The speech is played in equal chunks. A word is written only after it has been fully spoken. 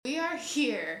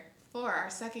here for our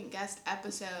second guest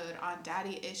episode on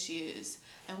daddy issues.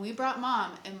 And we brought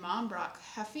Mom, and Mom brought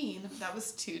caffeine that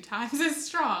was 2 times as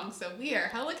strong. So we are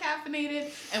hella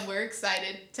caffeinated, and we're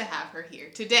excited to have her here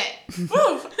today.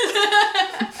 Woo!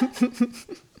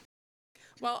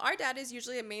 While our dad is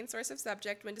usually a main source of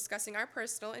subject when discussing our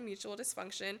personal and mutual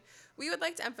dysfunction, we would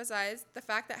like to emphasize the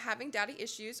fact that having daddy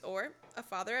issues or a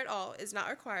father at all is not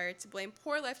required to blame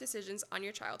poor life decisions on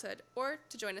your childhood or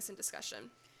to join us in discussion.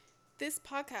 This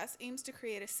podcast aims to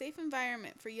create a safe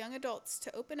environment for young adults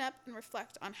to open up and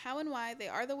reflect on how and why they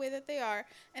are the way that they are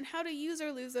and how to use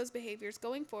or lose those behaviors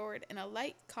going forward in a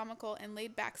light, comical, and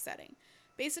laid-back setting.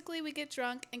 Basically, we get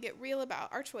drunk and get real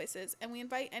about our choices, and we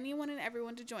invite anyone and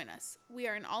everyone to join us. We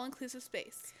are an all-inclusive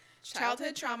space.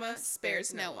 Childhood trauma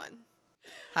spares no one.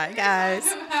 Hi,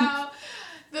 guys. About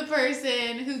the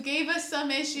person who gave us some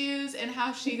issues and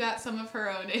how she got some of her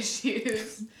own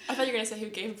issues. I thought you were going to say who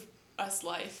gave us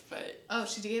life, but... Oh,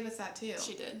 she gave us that too.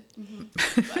 She did. Mm-hmm.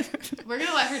 But we're going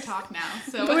to let her talk now.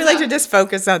 So But we like to just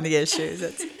focus on the issues.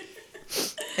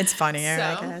 It's funnier, So,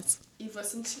 I guess. You've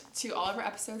listened to all of our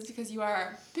episodes because you are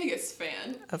our biggest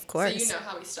fan. Of course. So you know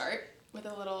how we start with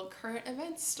a little current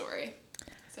events story.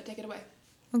 So take it away.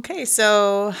 Okay,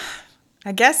 so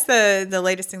I guess the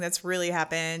latest thing that's really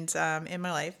happened in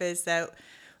my life is that I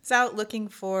was out looking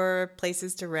for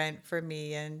places to rent for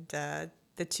me and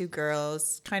the 2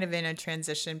 girls, kind of in a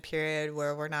transition period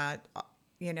where we're not,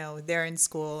 they're in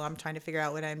school. I'm trying to figure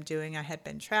out what I'm doing. I had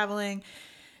been traveling.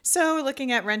 So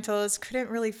looking at rentals, couldn't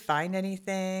really find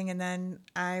anything. And then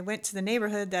I went to the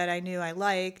neighborhood that I knew I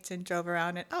liked and drove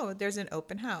around and, there's an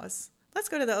open house. Let's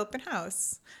go to the open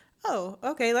house. Oh,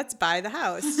 okay, let's buy the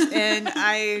house. And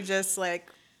I just all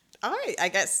right, I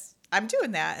guess I'm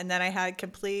doing that. And then I had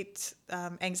complete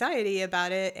anxiety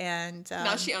about it. And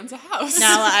now she owns a house.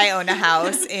 Now I own a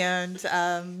house. And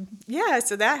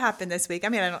so that happened this week. I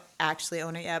mean, I don't actually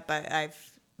own it yet, but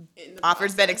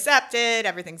offer's been accepted.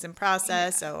 Everything's in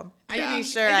process. Yeah. So I'm pretty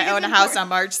sure I own a house on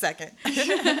March 2nd.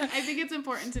 I think it's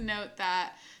important to note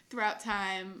that throughout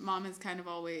time, Mom has kind of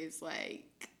always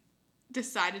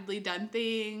decidedly done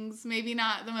things, maybe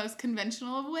not the most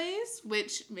conventional of ways,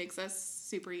 which makes us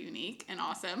super unique and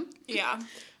awesome. Yeah.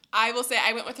 I will say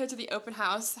I went with her to the open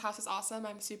house. The house is awesome.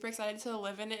 I'm super excited to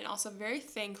live in it and also very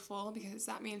thankful because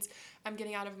that means I'm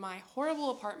getting out of my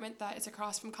horrible apartment that is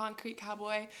across from Concrete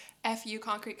Cowboy. F you,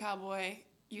 Concrete Cowboy.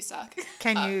 You suck.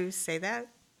 Can you say that?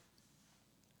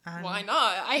 Why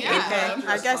not? I hate them.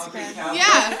 I guess you can.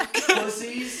 Yeah.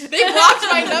 Pussies. They blocked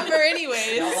my number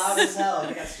anyways. Y'all loud as hell.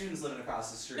 They got students living across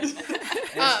the street. And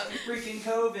it's freaking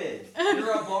COVID.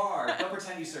 You're a bar. Don't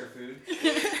pretend you serve food.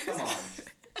 Come on.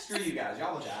 Screw you guys.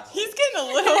 Y'all bunch of assholes. He's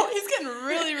getting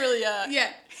really,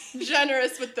 really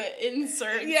generous with the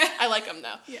insert. Yeah. I like him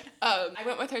though. Yeah. I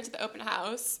went with her to the open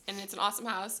house and it's an awesome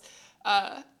house.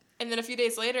 And then a few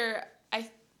days later,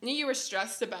 I knew you were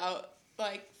stressed about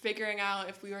figuring out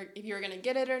if you were gonna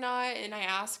get it or not, and I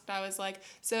asked, I was like,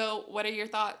 so what are your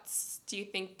thoughts? Do you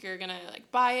think you're gonna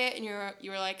buy it? And you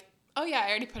were like, oh yeah, I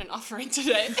already put an offer in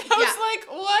today. And I was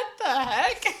like, what the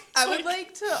heck? I would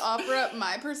like to offer up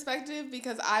my perspective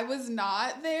because I was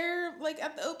not there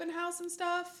at the open house and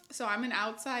stuff. So I'm an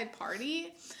outside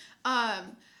party.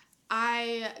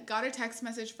 I got a text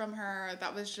message from her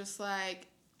that was just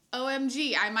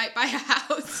OMG, I might buy a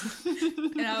house.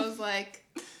 And I was like,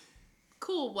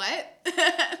 cool, what?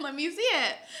 Let me see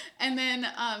it. And then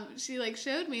she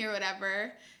showed me or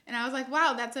whatever. And I was like,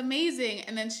 wow, that's amazing.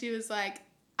 And then she was like,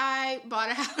 I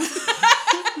bought a house.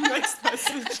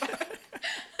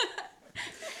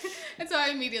 And so I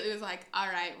immediately was like, all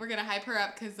right, we're going to hype her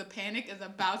up because the panic is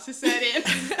about to set in.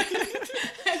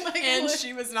 and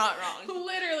she was not wrong.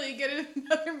 Literally get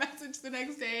another message the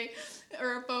next day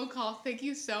or a phone call. Thank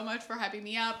you so much for hyping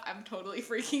me up. I'm totally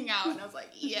freaking out. And I was like,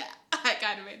 yeah, I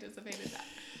kind of anticipated that.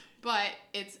 But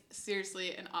it's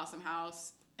seriously an awesome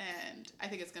house. And I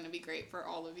think it's going to be great for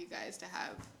all of you guys to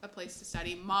have a place to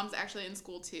study. Mom's actually in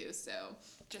school too, so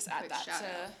just add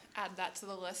that to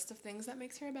the list of things that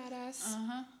makes her a badass.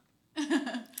 Uh-huh.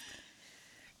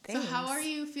 So how are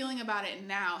you feeling about it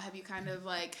now? Have you kind of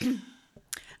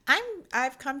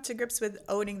I've come to grips with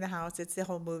owning the house. It's the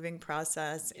whole moving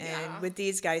process, and with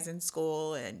these guys in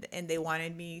school, and they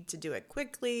wanted me to do it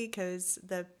quickly because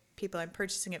the people I'm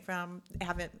purchasing it from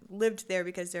haven't lived there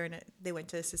because they went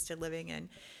to assisted living, and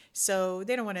so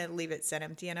they don't want to leave it set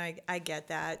empty, and I get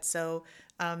that. So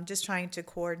just trying to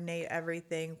coordinate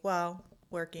everything while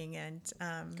working and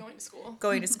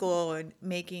going to school and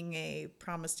making a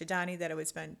promise to Donnie that I would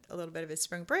spend a little bit of his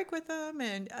spring break with him,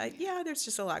 and there's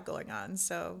just a lot going on.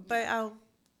 So, but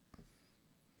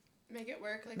Make it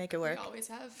work. Like Make it work. We always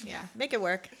have. Yeah, make it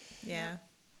work. Yeah.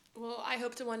 Well, I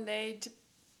hope to one day to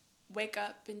wake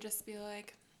up and just be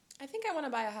like, I think I want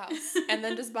to buy a house, and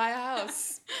then just buy a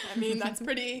house. I mean, that's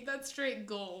pretty. That's straight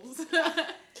goals.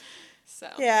 So.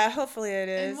 Yeah, hopefully it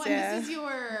is. And what, yeah. this is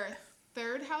your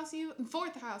fourth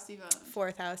house you've owned.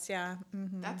 Fourth house, yeah.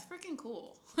 Mm-hmm. That's freaking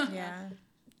cool. Yeah.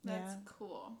 That's yeah.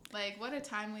 cool. Like, what a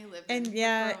time we live And in.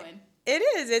 yeah, We're growing. it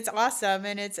is. It's awesome,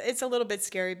 and it's a little bit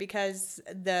scary because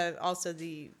the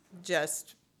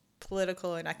just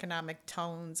political and economic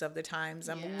tones of the times.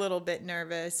 I'm Yeah. a little bit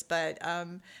nervous, but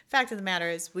fact of the matter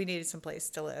is, we needed some place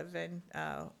to live, and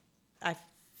I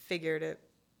figured it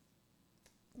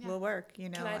will work. You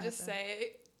know. Can I just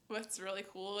say what's really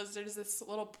cool is there's this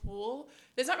little pool.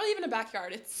 There's not really even a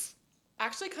backyard. It's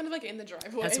actually kind of like in the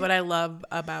driveway. That's what I love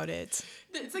about it.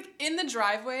 It's like in the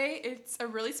driveway. It's a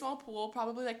really small pool,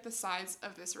 probably like the size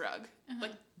of this rug,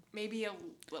 like maybe a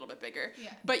little bit bigger.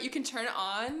 Yeah. But you can turn it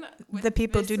on. With The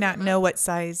people this do not remote. know what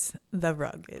size the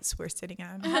rug is we're sitting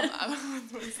on.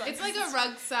 It's like a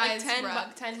rug size like 10 rug.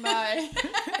 by 10 by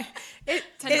It,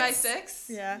 10 by it's- 6.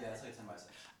 Yeah. Yeah, it's like 10 by 6.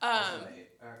 That's 10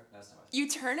 by 6. You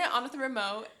turn it on with the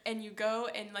remote and you go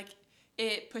and like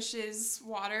it pushes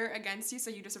water against you, so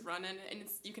you just run in it and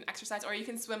you can exercise, or you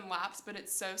can swim laps, but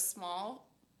it's so small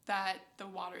that the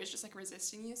water is just like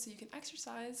resisting you, so you can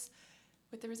exercise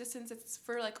with the resistance. It's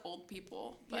for like old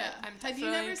people, but Yeah. I'm Have you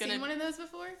definitely never gonna... seen one of those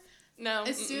before? No.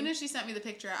 As soon as she sent me the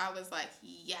picture, I was like,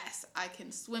 yes, I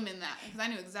can swim in that. Because I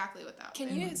knew exactly what that was.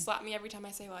 Can you slap me every time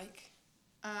I say like?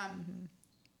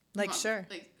 Like, Mom, sure.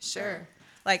 like, Sure.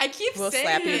 Like, I keep we'll saying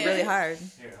slap you it. really hard.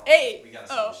 Here, hold on. Hey! We got a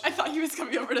Oh, solution. I thought he was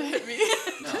coming over to hit me.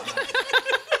 No, I'm not.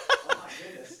 Oh my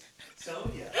goodness.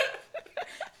 Sonia.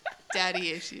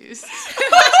 Daddy issues.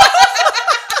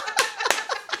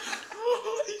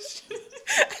 Holy shit.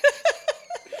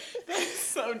 That's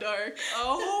so dark.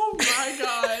 Oh my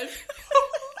god.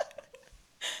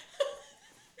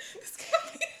 This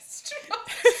can't be strong.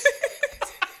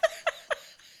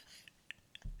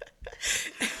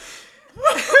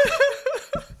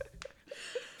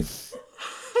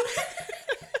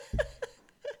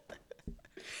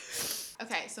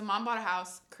 Okay, so mom bought a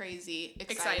house. Crazy.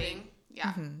 Exciting.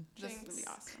 Yeah. This is going to be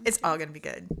awesome. It's all going to be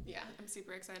good. Yeah, I'm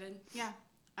super excited. Yeah.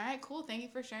 All right, cool. Thank you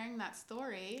for sharing that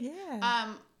story.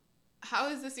 Yeah. How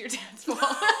is this your dad's fault?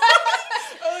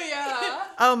 Oh yeah.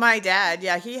 Oh, my dad.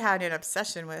 Yeah, he had an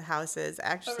obsession with houses,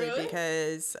 actually, really?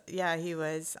 because, yeah, he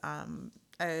was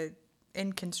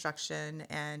in construction,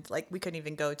 and, like, we couldn't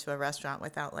even go to a restaurant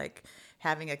without, like,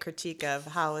 having a critique of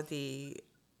how the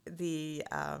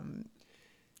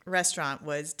restaurant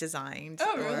was designed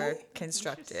Oh, or really?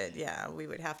 constructed. Yeah, we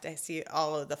would have to see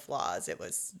all of the flaws. It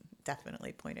was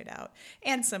definitely pointed out,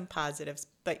 and some positives,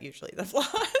 but usually the flaws.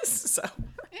 So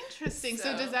Interesting.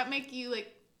 So So- does that make you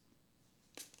like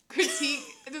critique?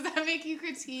 Does that make you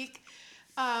critique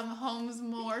homes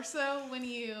more so when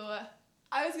you?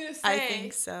 I was gonna say. I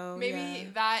think so. Maybe yeah.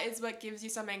 that is what gives you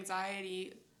some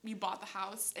anxiety. You bought the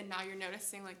house and now you're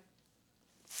noticing like.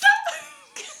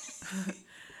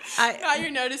 Now you're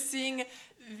noticing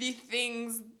the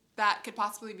things that could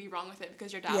possibly be wrong with it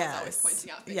because your dad was always Yes.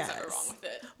 pointing out things that were wrong Yes. with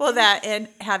it. Well, that and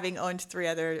having owned 3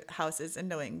 other houses and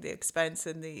knowing the expense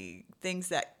and the things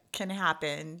that can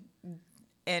happen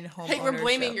in home Hey, we're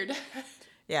blaming ownership. your dad.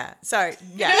 Yeah. Sorry.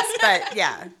 Yes, but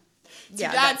yeah. It's Yeah,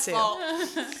 your dad's that too. fault.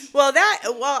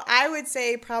 Well, I would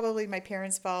say probably my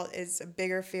parents' fault is a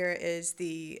bigger fear is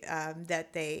the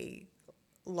that they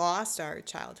lost our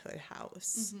childhood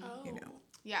house. You know.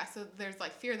 Yeah. So there's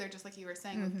like fear there, just like you were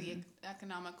saying with the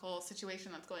economical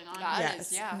situation that's going on. That Yes.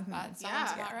 is, yeah, that sounds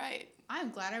Yeah. about right. I'm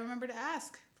glad I remembered to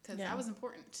ask because Yeah. that was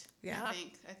important. Yeah.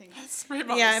 I think. It's pretty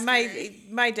much Yeah, and scary.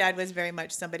 my dad was very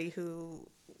much somebody who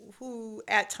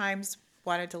at times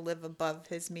wanted to live above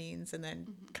his means and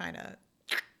then kind of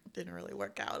didn't really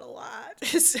work out a lot.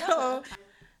 So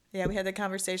yeah, we had the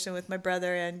conversation with my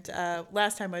brother, and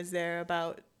last time I was there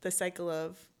about the cycle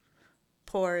of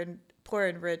poor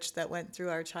and rich that went through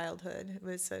our childhood. It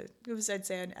was I'd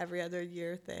say an every other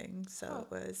year thing. So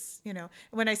it was,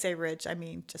 when I say rich, I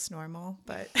mean just normal,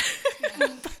 but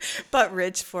but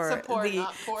rich for So poor, the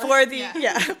not poor. for the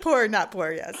Yeah. poor, not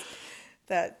poor. Yes,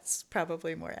 that's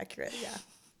probably more accurate. Yeah.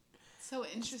 So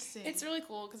interesting. It's really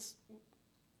cool because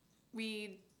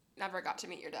we never got to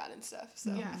meet your dad and stuff.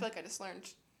 So Yeah. I feel like I just learned.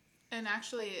 And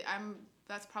actually,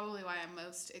 that's probably why I'm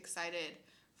most excited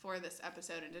for this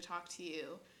episode and to talk to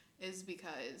you is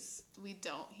because we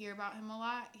don't hear about him a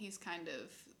lot. He's kind of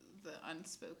the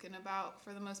unspoken about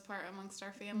for the most part amongst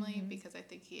our family because I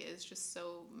think he is just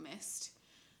so missed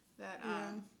that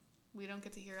we don't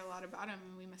get to hear a lot about him,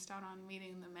 and we missed out on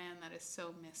meeting the man that is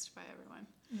so missed by everyone.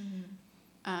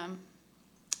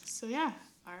 So yeah,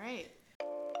 all right.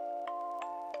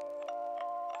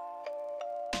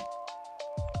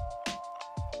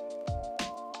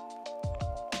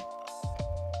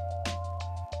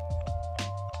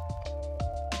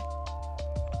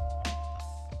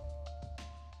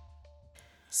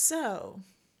 So,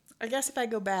 I guess if I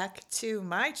go back to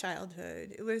my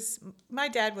childhood, my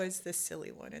dad was the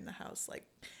silly one in the house. Like,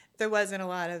 there wasn't a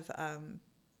lot of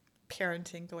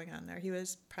parenting going on there. He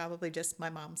was probably just my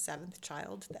mom's seventh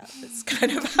child. That was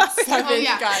kind of how Oh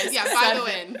yeah, guys, yeah.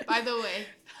 seven. By the way,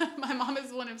 my mom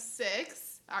is one of 6.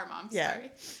 Our mom, Yeah.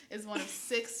 sorry, is one of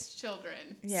 6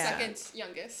 children. Yeah. Second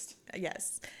youngest.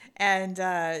 Yes. And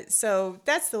so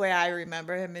that's the way I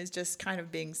remember him, is just kind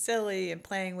of being silly and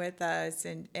playing with us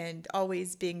and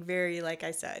always being very, like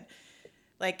I said,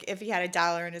 like if he had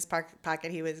 $1 in his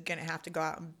pocket, he was going to have to go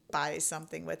out and buy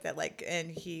something with it. Like,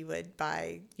 and he would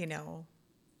buy,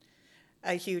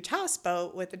 a huge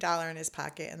houseboat with $1 in his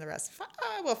pocket, and the rest,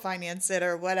 we'll finance it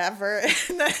or whatever.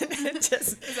 And then it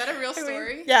just... Is that a real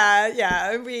story?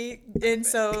 Yeah.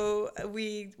 So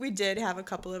we did have a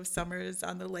couple of summers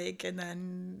on the lake, and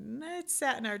then it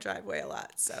sat in our driveway a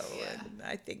lot. So and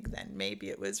I think then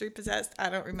maybe it was repossessed. I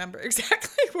don't remember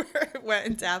exactly where it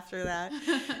went after that.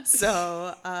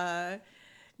 So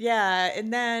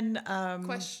and then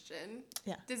Question.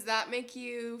 Yeah. Does that make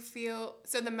you feel,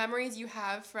 so the memories you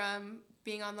have from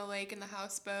being on the lake in the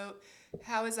houseboat,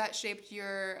 how has that shaped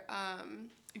your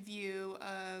view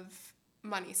of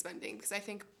money spending? Because I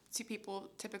think 2 people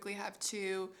typically have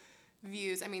 2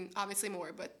 views. I mean, obviously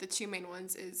more, but the 2 main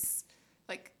ones is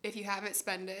like, if you have it,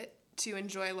 spend it to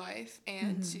enjoy life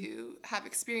and to have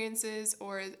experiences,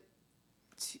 or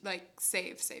to like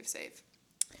save.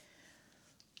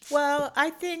 Well,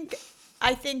 I think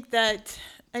that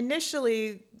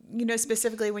initially,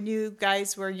 specifically when you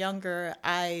guys were younger,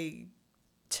 I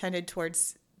tended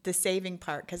towards the saving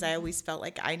part, because I always felt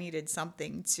like I needed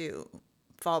something to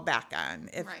fall back on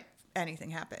if anything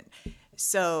happened.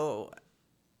 So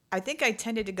I think I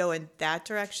tended to go in that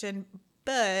direction,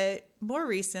 but more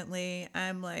recently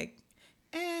I'm like,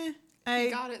 You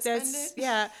got it, spend it.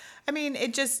 Yeah. I mean,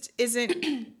 it just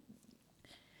isn't,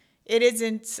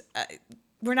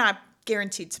 we're not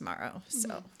guaranteed tomorrow.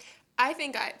 So I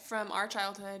think from our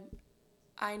childhood,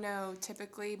 I know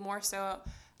typically more so,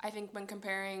 I think when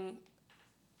comparing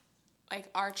like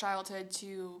our childhood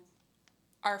to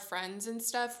our friends and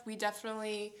stuff, we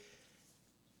definitely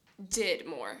did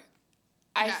more.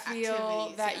 I Yeah, feel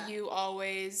activities, that yeah. you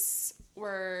always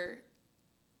were.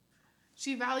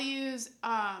 She values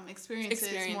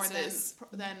experiences more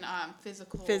than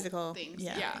physical things.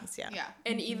 Yeah. things, yeah. Yeah.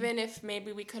 And even if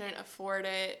maybe we couldn't afford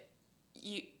it,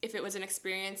 if it was an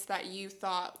experience that you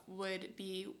thought would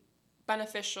be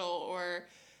beneficial or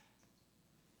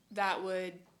that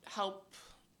would help,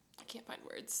 I can't find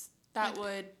words, that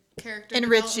would Character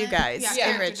Enrich you development. guys.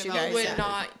 Yeah, Enrich character you you guys, would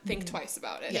development. not think twice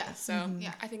about it. Yeah. So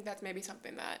Yeah. I think that's maybe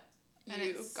something that And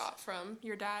you it's- got from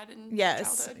your dad and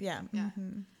Yes. childhood. Yeah. Yeah.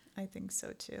 I think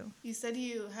so too. You said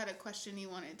you had a question you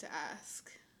wanted to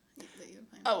ask. That you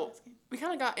planned Oh, on asking. we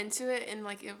kind of got into it and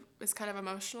like it was kind of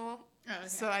emotional. Oh, okay.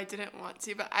 So I didn't want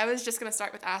to, but I was just going to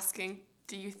start with asking,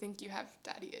 do you think you have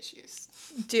daddy issues?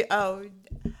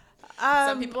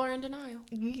 Some people are in denial.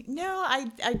 No,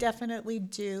 I definitely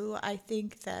do. I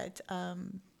think that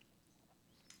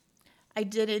I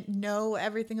didn't know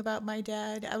everything about my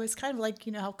dad. I was kind of like,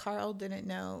 how Carl didn't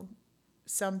know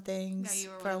some things you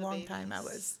were for one a of the long time. I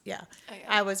babies. was, Oh, yeah.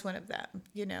 I was one of them,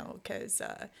 because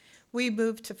we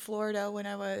moved to Florida when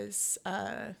I was,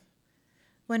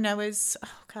 when I was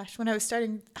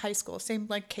starting high school. Same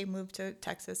like Kay moved to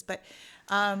Texas, but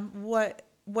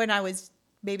when I was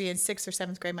maybe in 6th or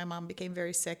 7th grade, my mom became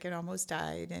very sick and almost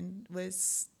died and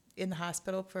was in the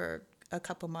hospital for a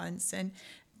couple months. And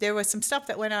there was some stuff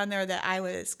that went on there that I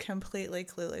was completely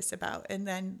clueless about. And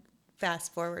then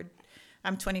fast forward,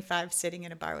 I'm 25 sitting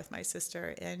in a bar with my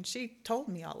sister, and she told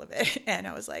me all of it. And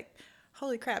I was like,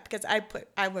 holy crap, because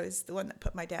I was the one that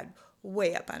put my dad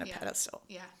way up on a pedestal.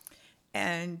 Yeah.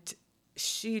 And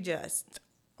she just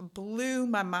blew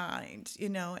my mind,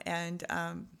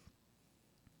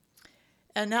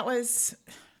 and that was,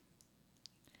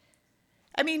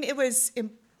 I mean, it was,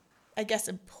 I guess,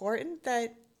 important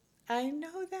that I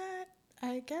know that,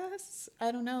 I guess.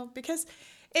 I don't know, because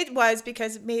it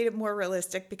made it more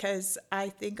realistic, because I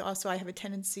think also I have a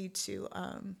tendency to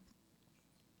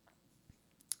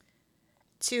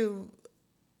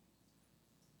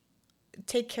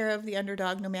take care of the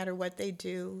underdog no matter what they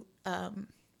do. You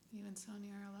and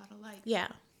Sonia are a lot alike. Yeah.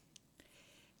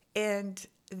 And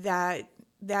that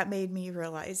made me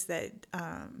realize that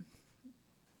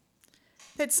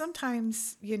that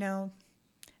sometimes, you know,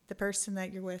 the person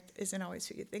that you're with isn't always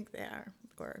who you think they are,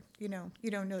 or, you know,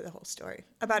 you don't know the whole story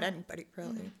about anybody,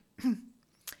 really.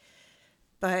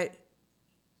 But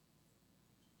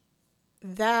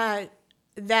that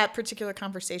particular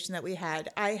conversation that we had,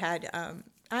 I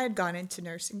had gone into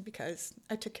nursing because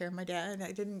I took care of my dad.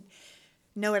 I didn't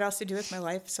know what else to do with my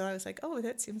life, so I was like, oh,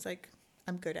 that seems like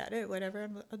I'm good at it, whatever,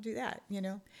 I'll do that, you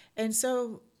know. And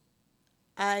so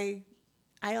I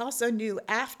also knew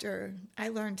after I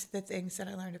learned the things that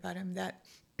I learned about him that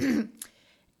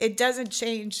it doesn't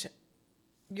change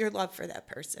your love for that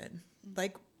person.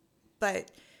 Like,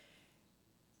 but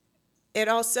it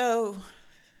also,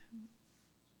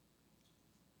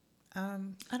 I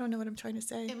don't know what I'm trying to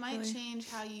say. It might really. change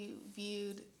how you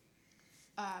viewed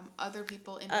other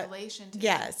people in relation to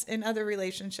Yes, in other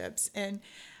relationships. And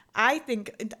I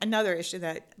think another issue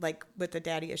that, like with the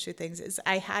daddy issue things, is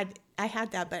I had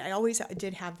that, but I always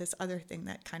did have this other thing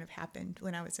that kind of happened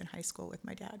when I was in high school with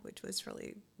my dad, which was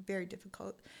really very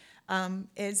difficult,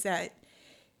 is that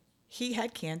he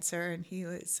had cancer and he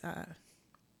was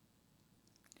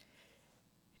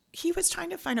trying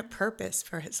to find a purpose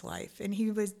for his life, and he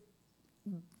would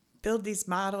build these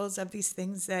models of these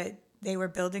things that they were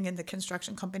building in the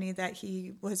construction company that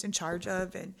he was in charge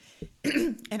of, and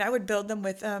and I would build them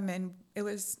with him, and it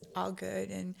was all good.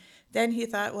 And then he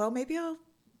thought, well, maybe I'll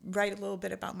write a little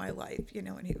bit about my life, you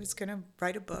know, and he was going to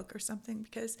write a book or something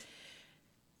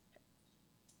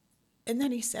and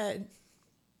then he said,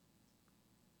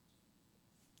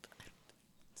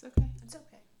 It's okay. It's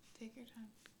okay. Take your time.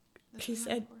 This He is not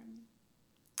said, important.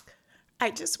 I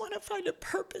just want to find a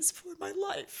purpose for my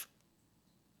life.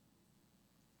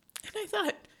 And I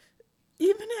thought,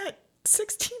 even at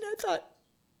 16, I thought,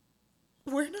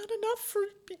 we're not enough for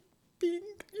being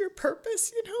your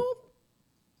purpose, you know?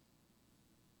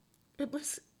 It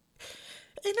was,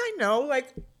 and I know,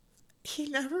 like, he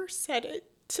never said it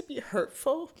to be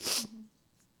hurtful,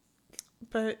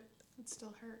 but It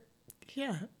still hurt.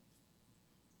 yeah.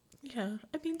 Yeah.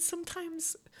 I mean,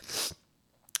 sometimes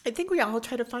I think we all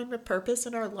try to find a purpose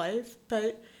in our life,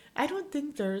 but I don't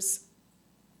think there's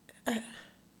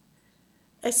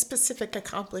a specific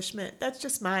accomplishment. That's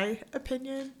just my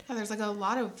opinion. Yeah, there's like a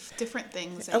lot of different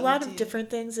things. A lot of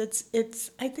different things. It's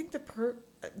I think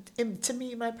to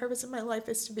me, my purpose in my life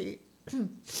is to be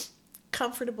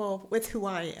comfortable with who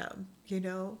I am, you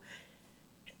know?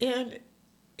 And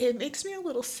it makes me a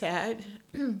little sad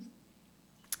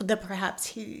that perhaps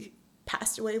he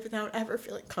passed away without ever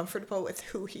feeling comfortable with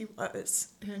who he was.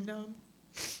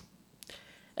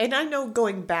 And I know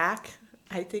going back,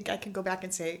 I think I can go back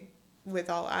and say,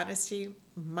 with all honesty,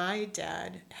 my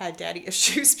dad had daddy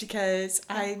issues because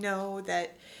I know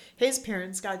that his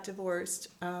parents got divorced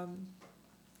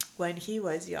when he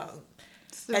was young.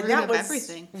 It's the root of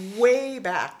everything. Way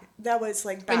back. That was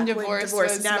like back when divorce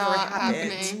was never not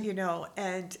happened, happening. you know,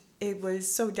 and it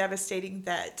was so devastating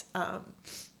that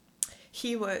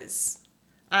he was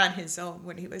on his own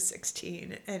when he was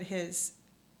 16, and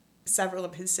several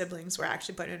of his siblings were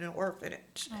actually put in an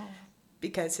orphanage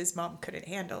because his mom couldn't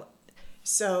handle it.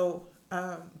 So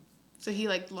So he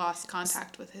like lost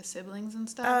contact with his siblings and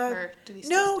stuff, or did he?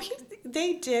 no,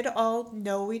 they did all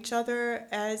know each other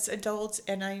as adults,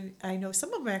 and I know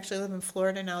some of them actually live in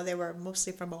Florida now. They were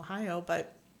mostly from Ohio,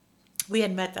 but we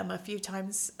had met them a few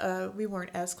times. We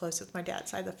weren't as close with my dad's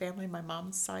side of the family. My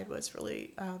mom's side was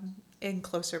really in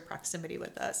closer proximity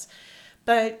with us,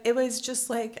 but it was just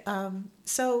like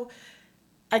so.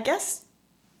 I guess,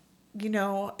 you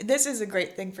know, this is a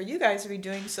great thing for you guys to be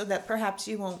doing, so that perhaps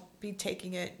you won't be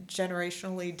taking it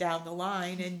generationally down the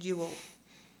line, and you will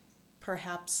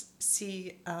perhaps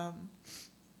see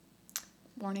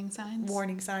warning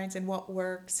signs and what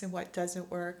works and what doesn't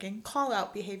work, and call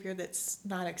out behavior that's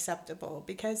not acceptable,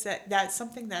 because that's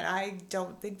something that I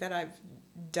don't think that I've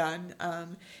done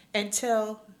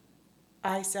until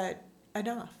I said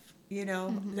enough, you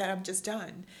know, that I'm just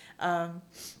done.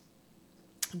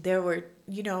 There were,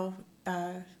 you know,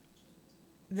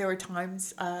 there were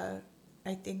times, I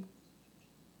think,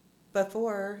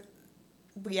 before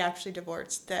we actually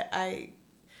divorced that I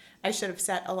should have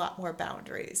set a lot more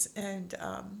boundaries, and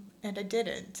I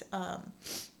didn't.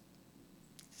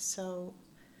 So,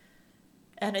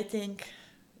 and I think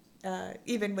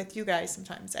even with you guys,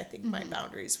 sometimes I think my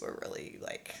boundaries were really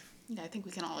like. Yeah, I think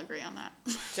we can all agree on that.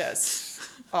 Just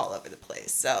all over the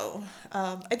place. So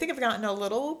I think I've gotten a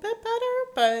little bit better,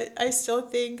 but I still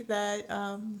think that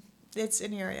it's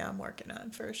an area I'm working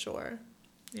on for sure.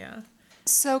 Yeah.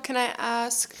 So can I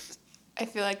ask, I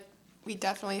feel like we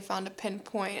definitely found a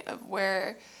pinpoint of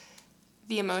where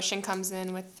the emotion comes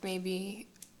in with maybe,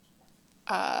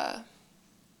 I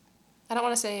don't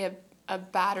want to say a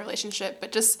bad relationship,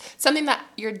 but just something that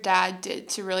your dad did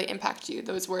to really impact you,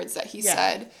 those words that he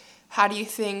said. How do you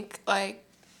think, like,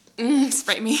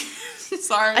 spray me.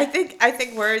 Sorry. I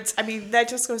think words, I mean, that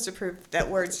just goes to prove that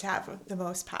words have the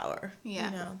most power.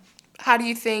 Yeah. You know? How do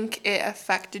you think it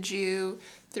affected you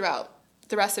throughout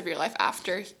the rest of your life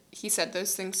after he said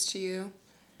those things to you?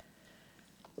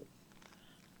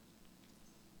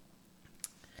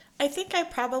 I think I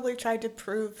probably tried to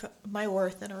prove my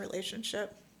worth in a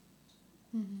relationship.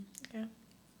 Mm-hmm. Yeah.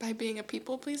 By being a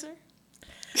people pleaser?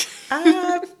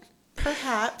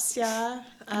 Perhaps, yeah.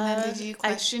 And then did you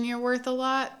question your worth a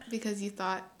lot because you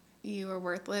thought you were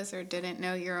worthless or didn't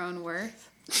know your own worth?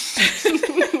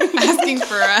 Asking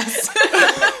for us.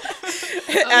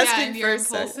 Asking you're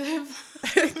for us.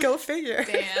 impulsive. Go figure.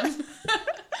 Damn.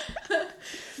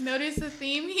 Notice the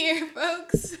theme here,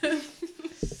 folks.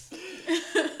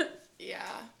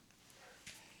 Yeah.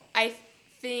 I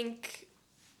think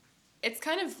it's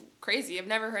kind of crazy. I've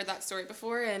never heard that story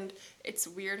before, and it's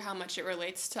weird how much it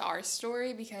relates to our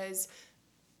story because,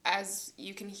 as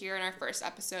you can hear in our first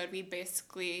episode, we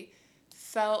basically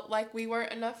felt like we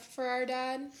weren't enough for our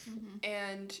dad. Mm-hmm.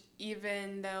 And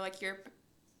even though, like,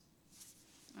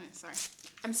 Sorry.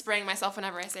 I'm spraying myself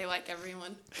whenever I say, like,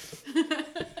 everyone.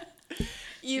 She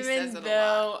Even says it a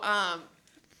though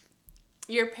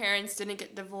your parents didn't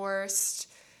get divorced,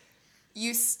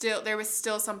 there was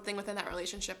still something within that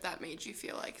relationship that made you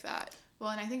feel like that.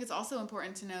 Well, and I think it's also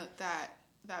important to note that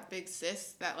big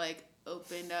sis that, like,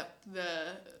 opened up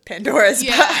the Pandora's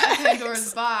box.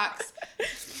 Pandora's box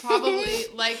probably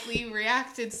likely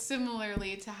reacted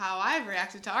similarly to how I've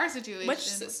reacted to our situation. Which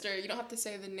sister? You don't have to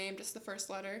say the name, just the first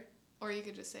letter. Or you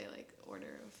could just say, like,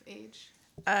 order of age.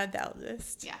 The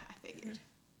eldest. Yeah, I figured.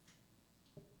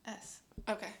 S.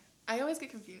 Okay. I always get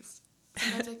confused.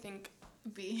 Sometimes I think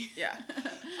B. Yeah.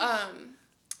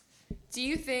 Do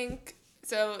you think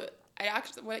so?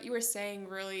 What you were saying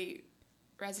really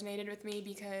resonated with me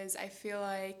because I feel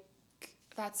like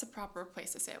that's a proper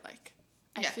place to say like.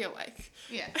 I feel like.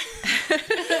 Yeah.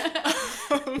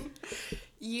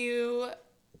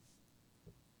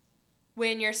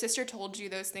 When your sister told you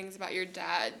those things about your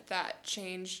dad that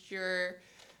changed your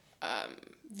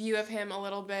view of him a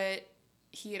little bit,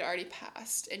 he had already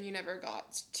passed and you never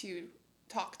got to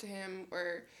talk to him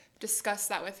or discuss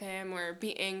that with him or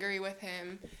be angry with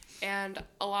him. And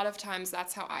a lot of times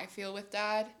that's how I feel with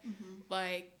dad. Mm-hmm.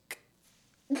 Like,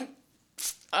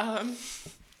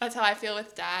 that's how I feel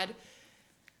with dad.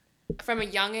 From a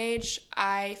young age,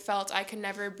 I felt I could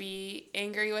never be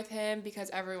angry with him because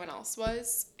everyone else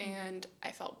was, and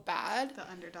I felt bad. The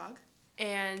underdog.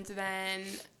 And then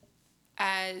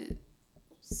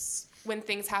when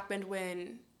things happened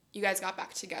when you guys got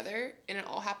back together and it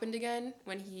all happened again,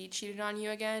 when he cheated on you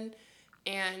again,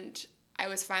 and I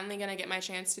was finally going to get my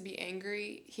chance to be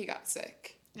angry, he got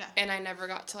sick. Yeah. And I never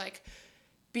got to, like,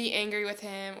 be angry with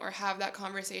him or have that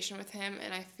conversation with him,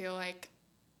 and I feel like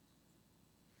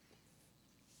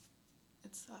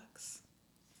it sucks.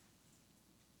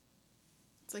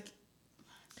 It's like,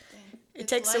 dang. It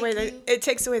takes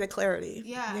away the clarity.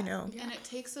 Yeah. You know. And it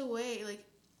takes away like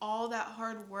all that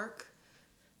hard work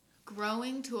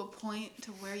growing to a point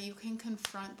to where you can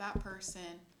confront that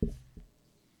person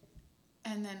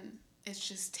and then it's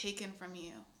just taken from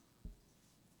you.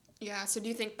 Yeah, so do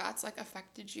you think that's, like,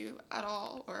 affected you at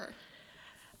all, or?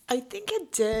 I think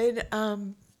it did.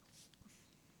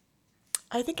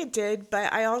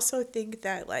 But I also think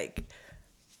that, like,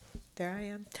 there I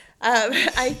am.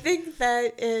 I think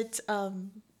that it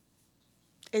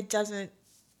doesn't,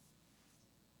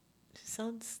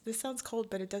 this sounds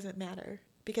cold, but it doesn't matter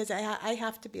because I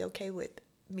have to be okay with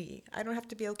me. I don't have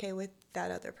to be okay with that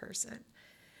other person.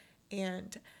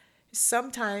 And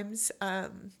sometimes,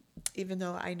 even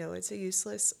though I know it's a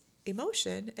useless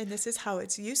emotion, and this is how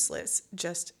it's useless,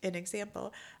 just an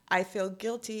example, I feel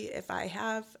guilty if I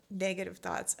have negative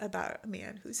thoughts about a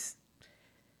man who's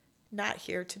not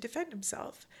here to defend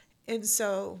himself. And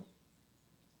so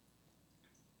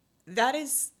that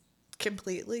is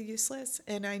completely useless,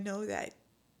 and I know that.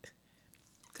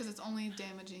 Because it's only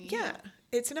damaging you. Yeah,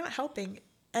 it's not helping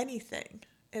anything.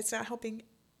 It's not helping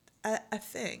a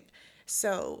thing.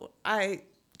 So I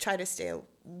try to stay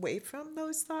away from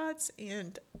those thoughts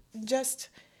and just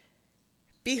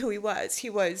be who he was. He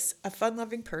was a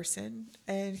fun-loving person,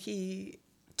 and he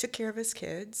took care of his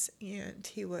kids, and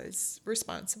he was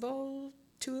responsible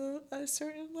to a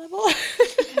certain level.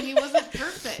 And he wasn't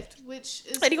perfect, which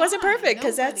is and he wasn't fine. perfect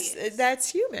because Nobody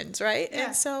that's humans, right?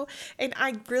 Yeah. And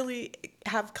I really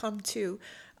have come to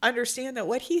understand that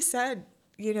what he said,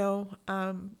 you know,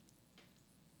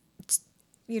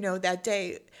 that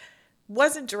day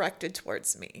wasn't directed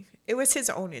towards me. It was his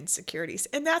own insecurities.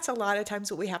 And that's a lot of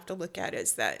times what we have to look at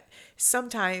is that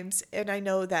sometimes, and I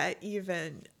know that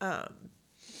even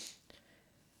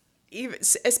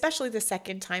especially the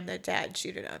second time that Dad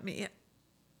cheated on me,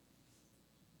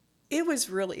 it was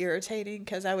really irritating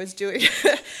because I was doing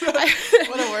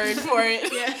What a word for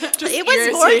it. Yeah. Just it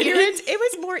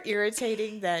was more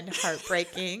irritating than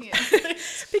heartbreaking.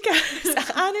 Because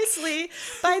honestly,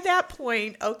 by that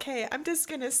point, okay, I'm just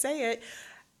going to say it,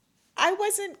 I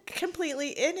wasn't completely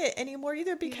in it anymore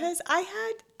either because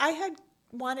I had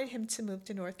wanted him to move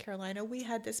to North Carolina. We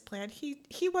had this plan.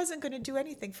 He wasn't going to do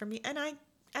anything for me, and I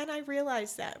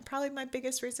realized that. Probably my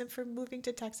biggest reason for moving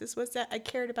to Texas was that I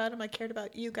cared about him. I cared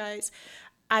about you guys.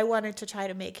 I wanted to try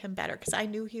to make him better because I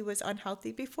knew he was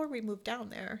unhealthy before we moved down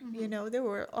there. You know, there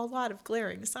were a lot of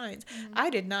glaring signs. I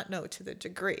did not know to the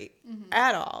degree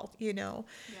at all, Yeah.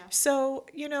 So,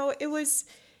 it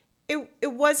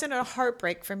wasn't a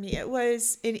heartbreak for me. It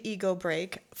was an ego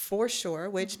break for sure,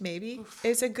 which maybe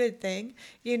is a good thing,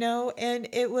 and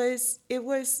it was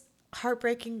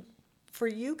heartbreaking for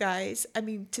you guys. I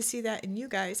mean, to see that in you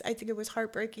guys, I think it was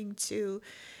heartbreaking to,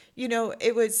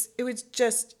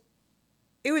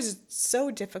 it was so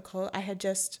difficult. I had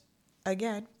just,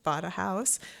 again, bought a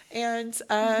house and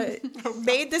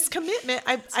made this commitment.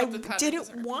 I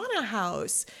didn't want a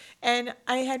house. And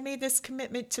I had made this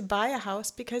commitment to buy a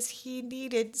house because he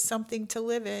needed something to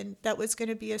live in that was going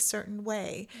to be a certain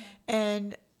way.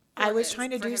 And I was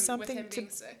trying to do something to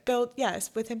build,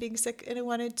 with him being sick. And I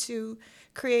wanted to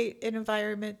create an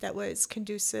environment that was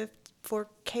conducive for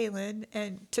Kaylin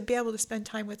and to be able to spend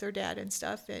time with her dad and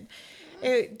stuff. And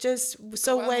it just,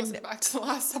 listen back to the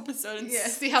last episode and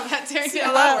see how that turned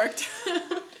how that worked.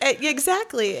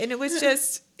 Exactly. And it was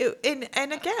just,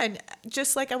 and again,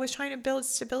 just like I was trying to build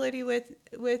stability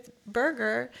with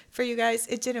Burger for you guys,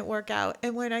 it didn't work out.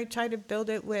 And when I tried to build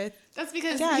it with That's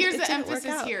because Dad, here's the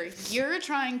emphasis here. You're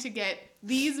trying to get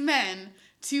these men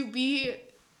to be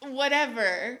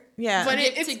whatever. Yeah. But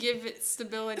it's to give it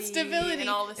stability and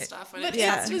all this stuff. But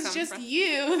it was just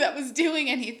you that was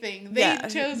doing anything. They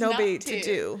chose nobody not to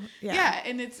do. Yeah,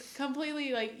 and it's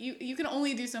completely like you can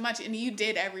only do so much, and you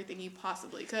did everything you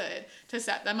possibly could to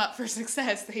set them up for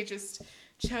success. They just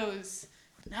chose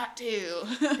not to.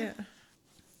 Yeah.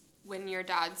 When your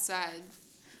dad said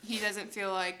he doesn't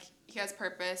feel like he has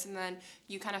purpose, and then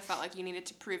you kind of felt like you needed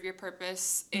to prove your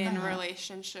purpose in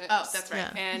relationships. Oh, that's right.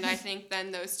 Yeah. And I think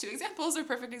then those two examples are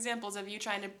perfect examples of you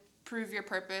trying to prove your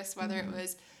purpose, whether it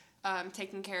was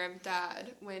taking care of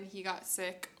Dad when he got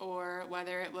sick, or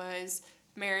whether it was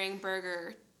marrying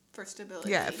Burger For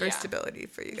stability. Yeah, for stability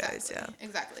for you guys,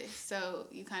 Exactly. So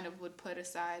you kind of would put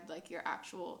aside like your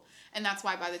actual, and that's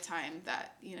why by the time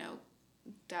that,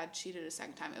 Dad cheated a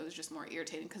second time, it was just more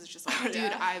irritating because it's just like,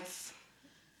 dude, I've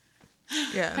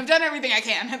done everything I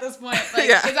can at this point. Like,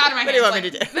 it's out of my hands. What do you want me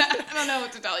like, to do? I don't know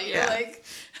what to tell you. Yeah. Like,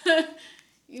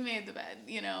 you made the bed,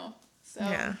 So.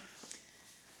 Yeah.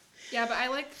 Yeah, but I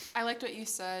liked what you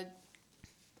said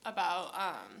about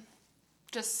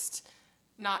just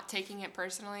not taking it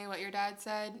personally, what your dad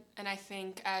said. And I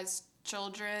think as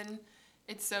children,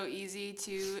 it's so easy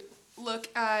to look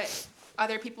at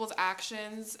other people's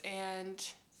actions and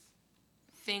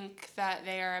think that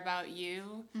they are about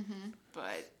you,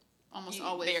 but Almost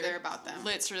always they're about them.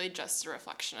 It's really just a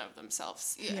reflection of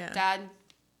themselves. Yeah. Dad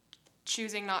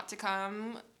choosing not to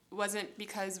come wasn't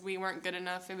because we weren't good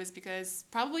enough. It was because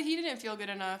probably he didn't feel good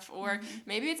enough, or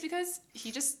maybe it's because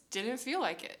he just didn't feel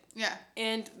like it. Yeah.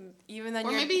 And even then,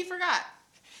 or maybe he forgot.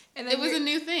 And then it was a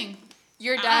new thing.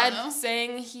 Your dad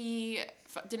saying he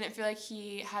didn't feel like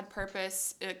he had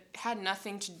purpose, it had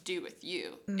nothing to do with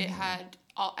you. It had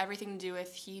everything to do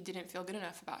with he didn't feel good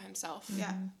enough about himself.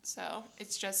 Yeah. So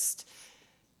it's just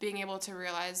being able to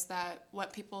realize that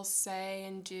what people say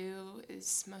and do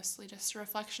is mostly just a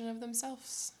reflection of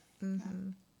themselves. Mm-hmm.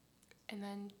 And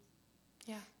then,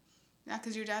 yeah. Yeah,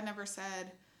 because your dad never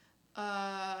said,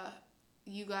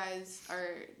 you guys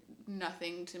are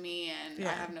nothing to me and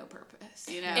I have no purpose,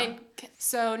 And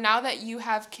so now that you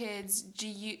have kids,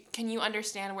 can you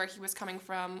understand where he was coming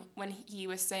from when he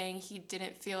was saying he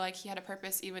didn't feel like he had a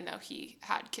purpose even though he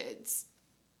had kids?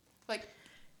 Like,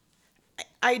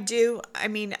 I do. I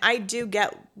mean, I do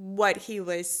get what he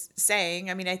was saying.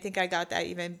 I mean, I think I got that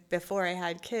even before I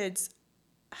had kids.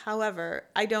 However,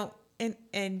 I don't,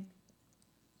 and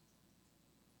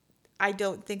I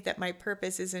don't think that my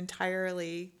purpose is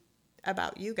entirely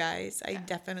about you guys. I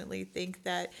definitely think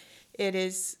that it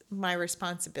is my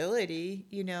responsibility,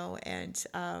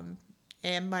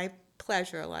 and my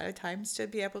pleasure a lot of times to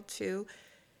be able to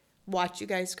watch you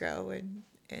guys grow and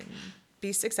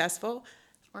be successful.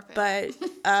 Or fail.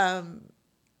 But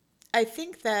I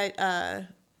think that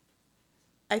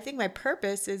I think my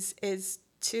purpose is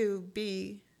to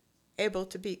be able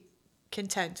to be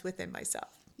content within myself.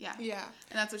 Yeah. Yeah.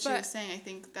 And that's what she But- was saying. I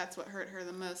think that's what hurt her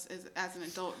the most is as an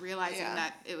adult realizing Yeah.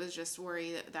 that it was just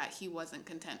worry that he wasn't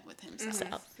content with himself.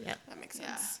 Mm-hmm. So, yeah. That makes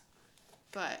Yeah. sense.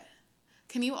 But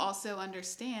can you also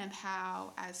understand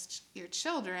how, as your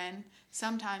children,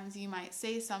 sometimes you might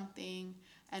say something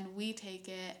and we take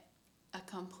it a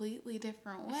completely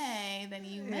different way than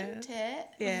you meant it?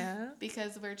 Yeah.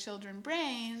 Because we're children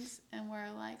brains and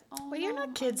we're like, oh, Well, you're no,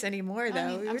 not kids anymore, though. I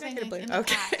mean, You're I'm not saying going to like blame. in the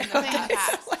past. Okay. I'm saying in the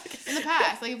past. In the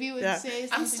past, like if you would Yeah. say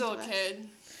something I'm still a to us- kid.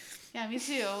 Yeah, me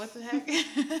too. What the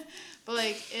heck? But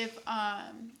like if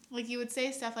like you would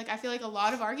say stuff like I feel like a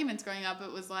lot of arguments growing up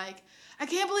it was like I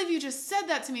can't believe you just said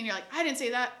that to me and you're like I didn't say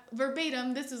that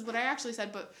verbatim. This is what I actually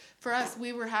said. But for us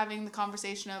we were having the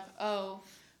conversation of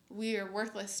we are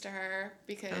worthless to her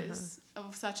because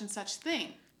of such and such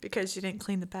thing. Because you didn't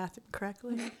clean the bathroom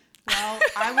correctly. Well,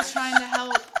 I was trying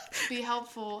to be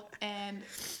helpful and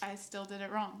I still did it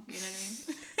wrong. You know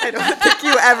what I mean? I don't think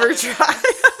you ever tried.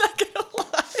 I'm not going to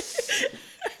lie.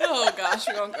 Oh gosh,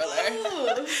 we won't go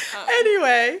there.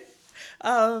 Anyway,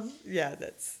 yeah,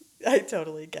 I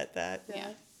totally get that. Yeah.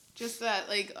 Just that,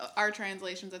 like, our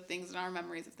translations of things and our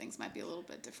memories of things might be a little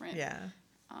bit different. Yeah.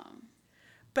 Um,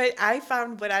 But I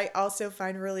found what I also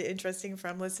find really interesting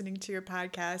from listening to your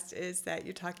podcast is that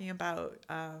you're talking about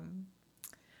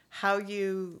how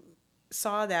you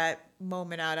saw that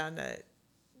moment out on the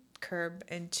curb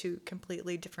in two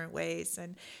completely different ways.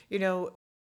 And, you know,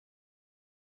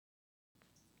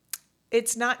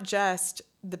 it's not just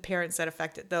the parents that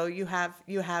affect it, though. You have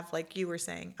like you were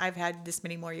saying, I've had this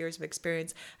many more years of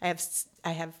experience. I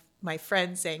have my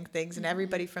friends saying things and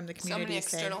everybody from the community many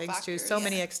saying external things too. factors. So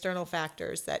many external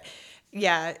factors that,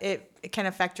 yeah, it can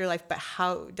affect your life, but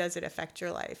how does it affect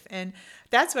your life? And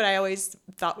that's what I always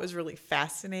thought was really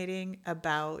fascinating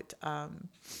about,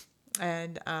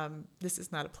 this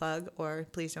is not a plug or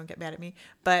please don't get mad at me,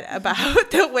 but about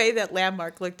the way that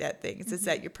Landmark looked at things is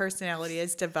that your personality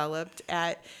is developed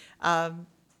at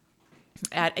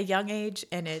a young age,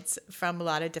 and it's from a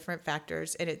lot of different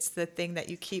factors, and it's the thing that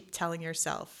you keep telling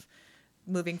yourself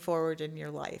moving forward in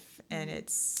your life, and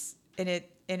it's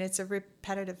a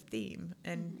repetitive theme,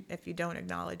 and if you don't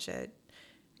acknowledge it,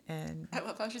 and I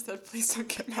love how she said, "Please don't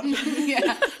get mad at me."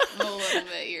 yeah, I'm a little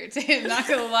bit irritated, not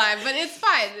gonna lie, but it's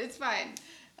fine. It's fine.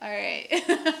 All right.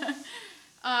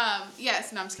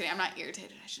 Yes, no, I'm just kidding. I'm not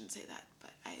irritated. I shouldn't say that, but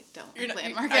I don't. You're not.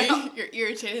 Landmark. You're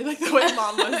irritated like the way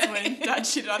Mom was when Dad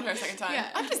cheated on her a second time. Yeah.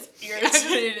 I'm just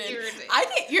irritated. irritated. I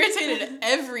get irritated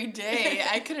every day.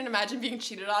 I couldn't imagine being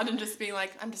cheated on and just being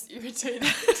like, I'm just irritated.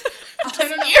 I'm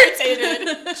just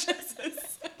irritated.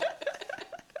 Jesus.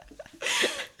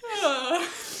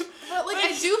 But like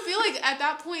I do feel like at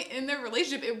that point in their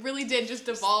relationship, it really did just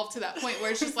evolve to that point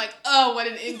where it's just like, oh, what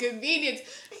an inconvenience!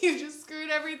 You just screwed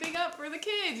everything up for the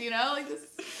kids, you know? Like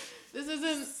this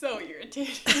isn't. So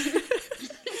irritated.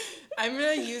 I'm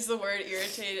gonna use the word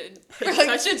irritated in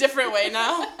such a different way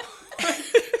now.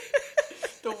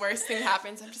 The worst thing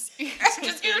happens, I'm just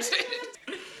irritated.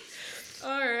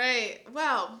 All right.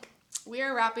 Well, we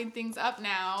are wrapping things up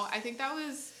now. I think that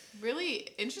was really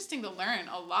interesting to learn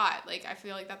a lot. Like I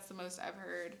feel like that's the most I've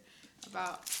heard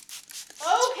about.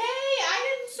 Okay, I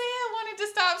didn't say I wanted to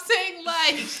stop saying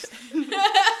life.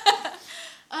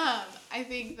 I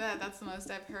think that's the most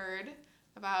I've heard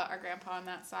about our grandpa on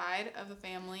that side of the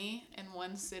family in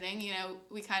one sitting. You know,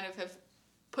 we kind of have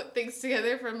put things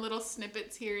together from little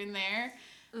snippets here and there.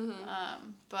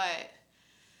 But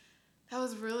that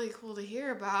was really cool to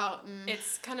hear about. And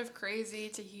It's kind of crazy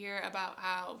to hear about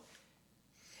how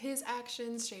his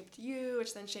actions shaped you,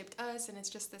 which then shaped us, and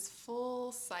it's just this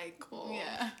full cycle.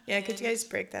 yeah, could you guys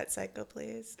break that cycle,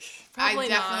 please? Probably I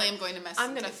definitely not. am going to mess I'm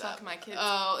some gonna kids fuck up. my kids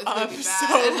Oh, it's gonna up be bad.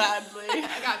 so badly.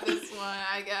 I got this one.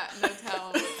 I got no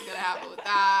telling what's gonna happen with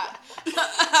that.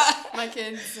 My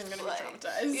kids are gonna be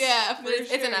traumatized. Yeah, for It's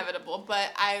sure. inevitable, but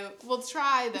I We'll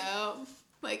try though.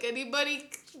 Like anybody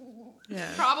Yeah.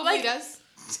 probably Like- does.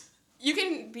 you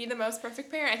can be the most perfect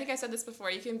parent. I think I said this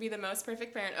before. You can be the most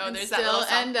perfect parent. Oh, And there's still that little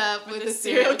song. end up with with the a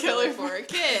serial serial killer killer for a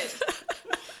kid.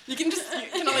 You can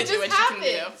only It do what just you can do.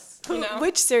 happens. You know?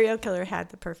 Which serial killer had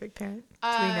the perfect parent? Do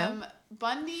we know?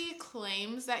 Bundy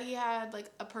claims that he had like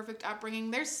a perfect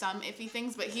upbringing. There's some iffy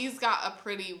things, but he's got a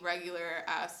pretty regular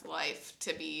ass life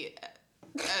to be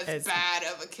as As- bad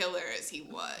of a killer as he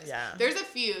was. Yeah. There's a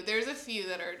few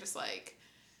that are just like,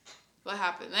 what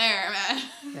happened there, man?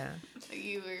 Yeah.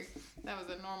 Like that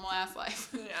was a normal ass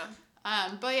life.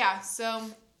 Yeah. But yeah, so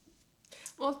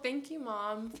Well, thank you,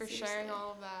 Mom, for Seriously. sharing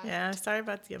all of that. Yeah, sorry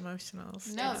about the emotional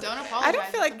stuff. No, don't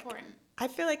apologize. feel like- it's important. I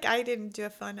feel like I didn't do a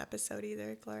fun episode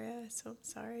either, Gloria. So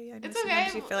sorry. I know It's sometimes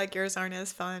okay. you feel like yours aren't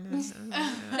as fun. No,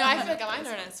 I feel like mine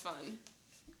aren't as fun.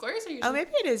 Gloria's are usually. Oh,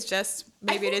 maybe it is just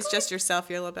think just yourself.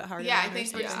 You're a little bit harder. Yeah, I on think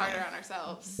we're just yourself. harder on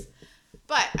ourselves.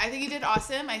 But I think you did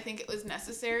awesome. I think it was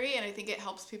necessary, and I think it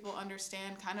helps people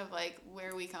understand kind of like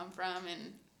where we come from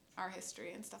and our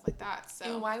history and stuff like that. So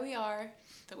And why we are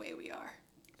the way we are.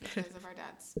 because of our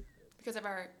dads. Because of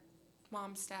our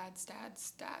moms, dads,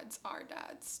 our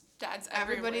dads,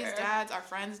 Everybody's everywhere. dads, our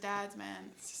friends' dads, man.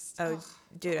 Oh,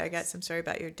 dude, I got some story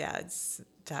about your dad's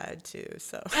dad too.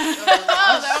 So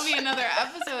Oh, that'll be another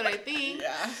episode, I think.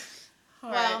 Yeah.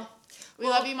 Well, we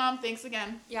love you, Mom. Thanks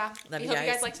again. Yeah. Love we you hope you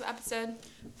guys. guys liked the episode.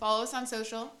 Follow us on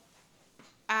social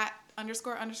at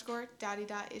 _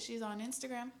 daddy.issues on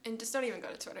Instagram. And just don't even go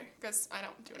to Twitter because I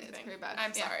don't do anything. pretty bad.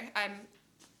 I'm Yeah. sorry.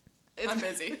 I'm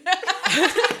busy.